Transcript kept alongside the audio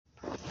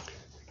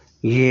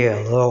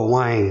Yeah, Lil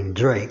Wayne,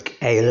 Drake.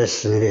 Hey,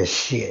 listen to this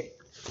shit.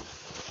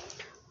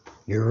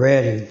 You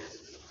ready?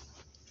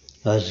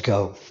 Let's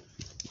go.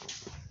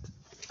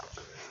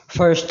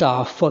 First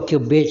off, fuck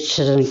your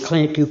bitches and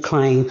clinic you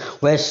claim.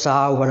 West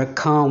side with a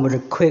con with a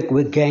quick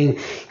with game.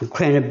 You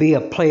claim to be a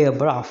player,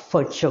 but I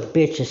fucked your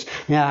bitches.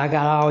 Now I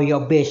got all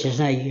your bitches.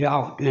 Now you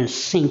out and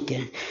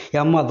sinking.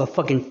 Y'all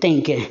motherfucking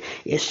thinking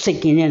it's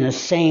sinking in the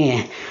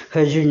sand.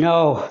 Cause you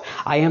know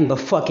I am the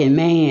fucking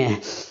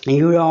man. And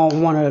you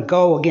don't wanna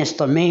go against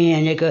the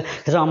man, nigga.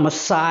 Cause I'm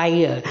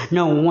Messiah.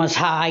 No one's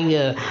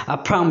higher. I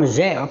promise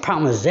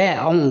that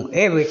on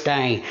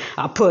everything.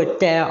 I put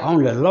that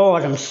on the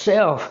Lord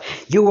himself.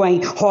 You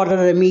ain't harder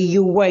than me,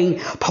 you ain't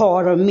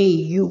part of me,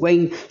 you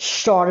ain't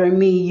starter than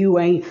me, you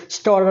ain't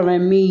starter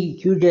than me,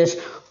 you just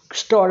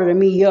started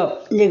me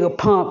up, nigga,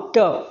 pumped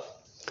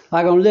up.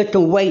 Like I'm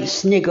lifting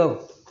weights,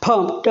 nigga,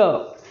 pumped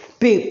up.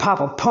 Big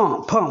Papa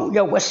pump.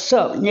 Yo, what's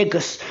up,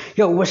 niggas?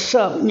 Yo, what's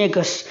up,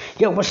 niggas?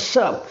 Yo, what's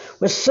up?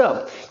 What's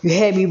up?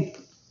 You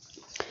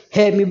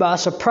had me by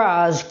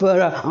surprise,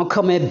 but I'm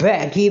coming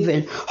back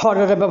even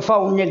harder than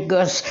before,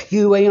 niggas.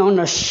 You ain't on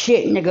the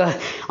shit, nigga.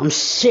 I'm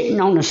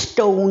sitting on the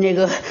stool,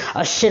 nigga.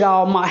 I shit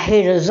all my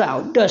haters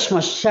out, dust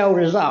my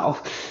shoulders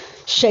off,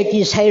 shake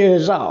these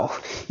haters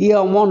off. You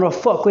don't wanna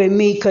fuck with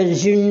me,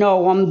 cause you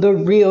know I'm the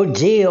real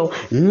deal.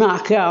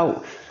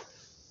 Knockout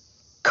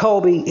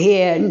Kobe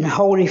here in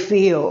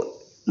Holyfield.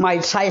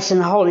 Mike Tyson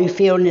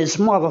Holyfield and this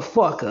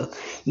motherfucker.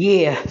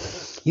 Yeah.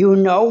 You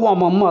know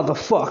I'm a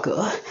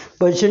motherfucker,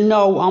 but you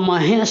know I'm a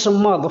handsome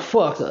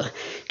motherfucker.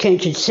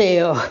 Can't you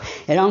tell?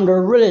 And I'm the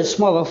realest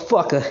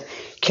motherfucker.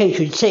 Can't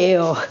you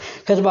tell?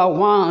 Cause my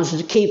rhymes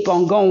just keep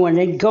on going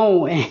and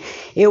going.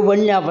 It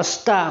will never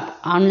stop.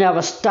 I'll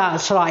never stop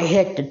till I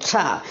hit the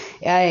top.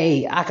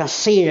 Hey, I can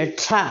see the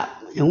top.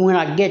 And when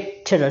I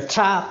get to the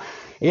top,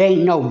 it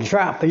ain't no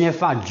drop. And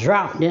if I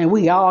drop, then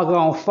we all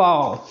gonna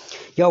fall.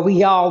 Yo,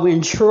 we all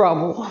in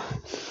trouble.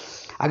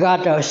 I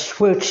got the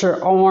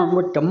switcher arm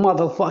with the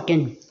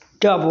motherfucking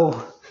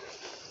double.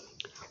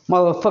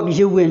 Motherfuckers,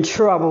 you in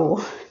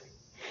trouble.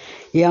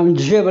 Yeah, I'm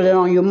dribbling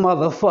on you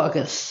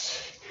motherfuckers.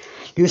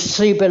 You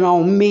sleeping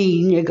on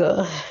me,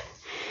 nigga.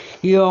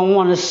 You don't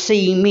want to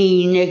see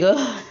me, nigga.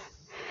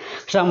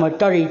 Cause I'm a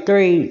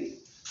 33.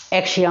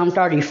 Actually, I'm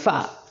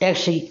 35.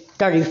 Actually,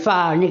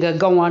 35, nigga,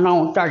 going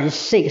on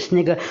 36,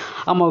 nigga.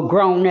 I'm a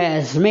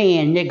grown-ass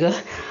man, nigga.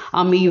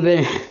 I'm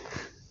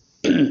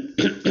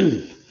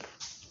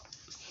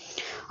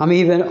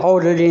even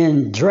older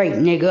than Drake,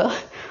 nigga.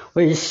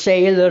 What you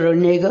say, little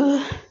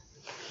nigga?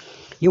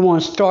 You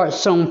want to start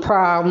some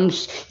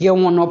problems? You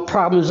don't want no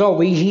problems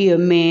over here,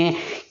 man.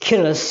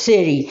 Killer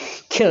City,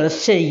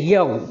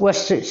 yo,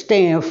 what's it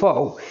stand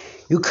for?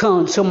 You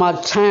come to my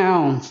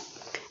town,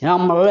 and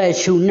I'm going to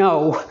let you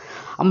know.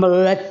 I'm going to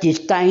let these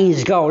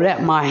things go.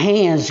 Let my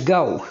hands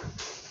go.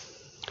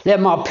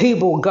 Let my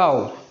people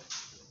go.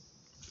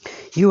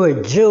 You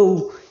a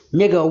Jew,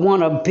 nigga,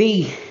 wanna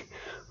be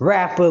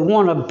rapper,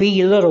 wanna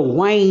be Lil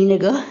Wayne,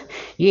 nigga.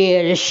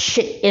 Yeah, this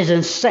shit is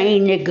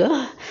insane,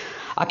 nigga.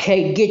 I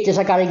can't get this,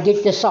 I gotta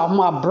get this off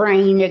my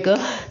brain, nigga.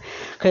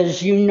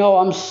 Cause you know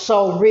I'm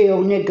so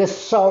real, nigga,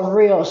 so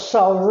real.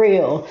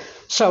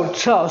 So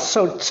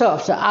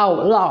tough, the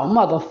outlaw,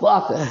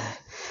 motherfucker.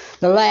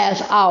 The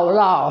last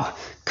outlaw.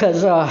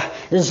 Cause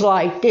it's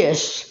like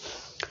this.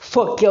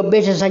 Fuck your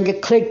bitches and your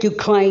clique you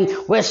claim.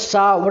 West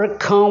side with a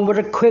con with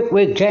a quick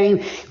with game.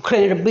 You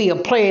claim to be a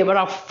player, but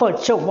I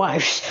fucked your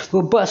wife.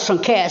 We'll bust some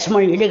cash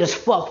money, you niggas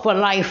fuck for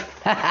life.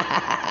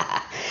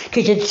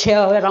 Can you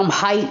tell that I'm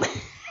hype?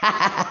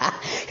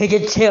 Can you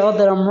tell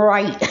that I'm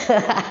right?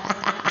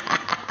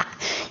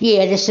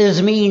 Yeah, this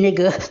is me,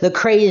 nigga. The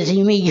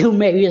crazy me. You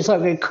maybe is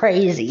something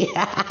crazy.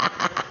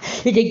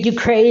 You think you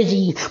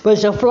crazy,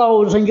 but your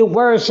flows and your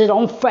words, it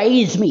don't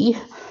faze me.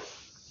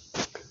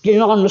 You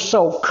know I'm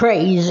so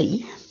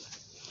crazy.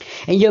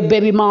 And your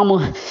baby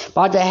mama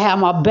about to have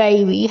my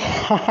baby.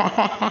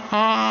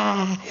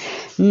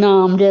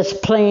 No, I'm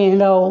just playing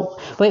though.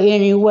 But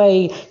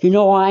anyway, you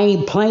know I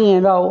ain't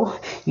playing though.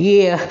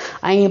 Yeah,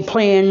 I ain't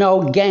playing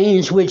no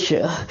games with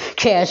you.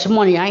 Cash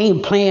money, I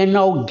ain't playing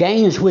no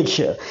games with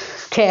you.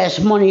 Cash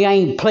money, I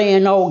ain't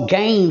playing no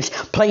games.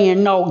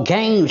 Playing no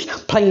games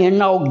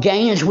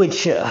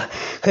with you.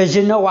 Cause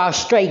you know I'll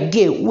straight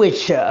get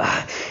with you.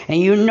 And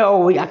you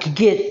know I could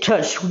get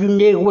touched with you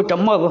nigga with the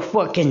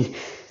motherfucking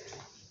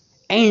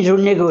angel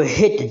nigga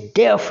hit the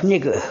death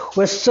nigga.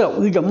 What's up?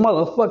 We the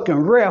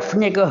motherfucking ref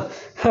nigga.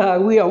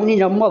 We don't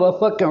need a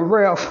motherfucking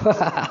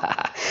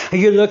ref.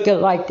 You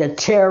looking like the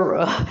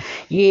terror.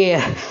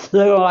 Yeah,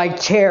 looking like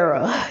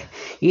terror.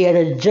 Yeah,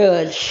 the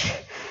judge.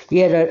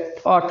 Yeah, the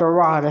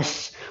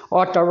arthritis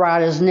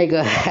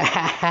nigga.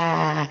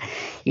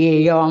 Yeah,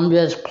 yo, I'm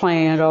just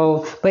playing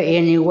though. But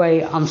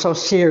anyway, I'm so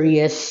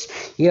serious.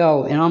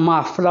 Yo, and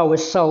my flow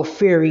is so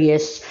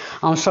furious.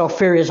 I'm so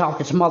furious off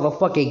this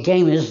motherfucking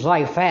game. It's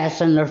like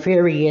Fast and the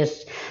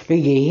Furious. Do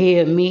you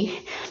hear me?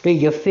 Do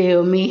you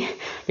feel me?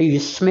 Do you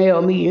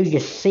smell me? Do you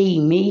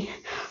see me?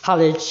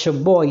 Holla at your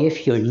boy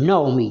if you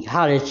know me.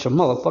 Holla at your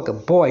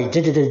motherfucking boy.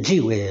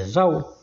 G-Wizzo.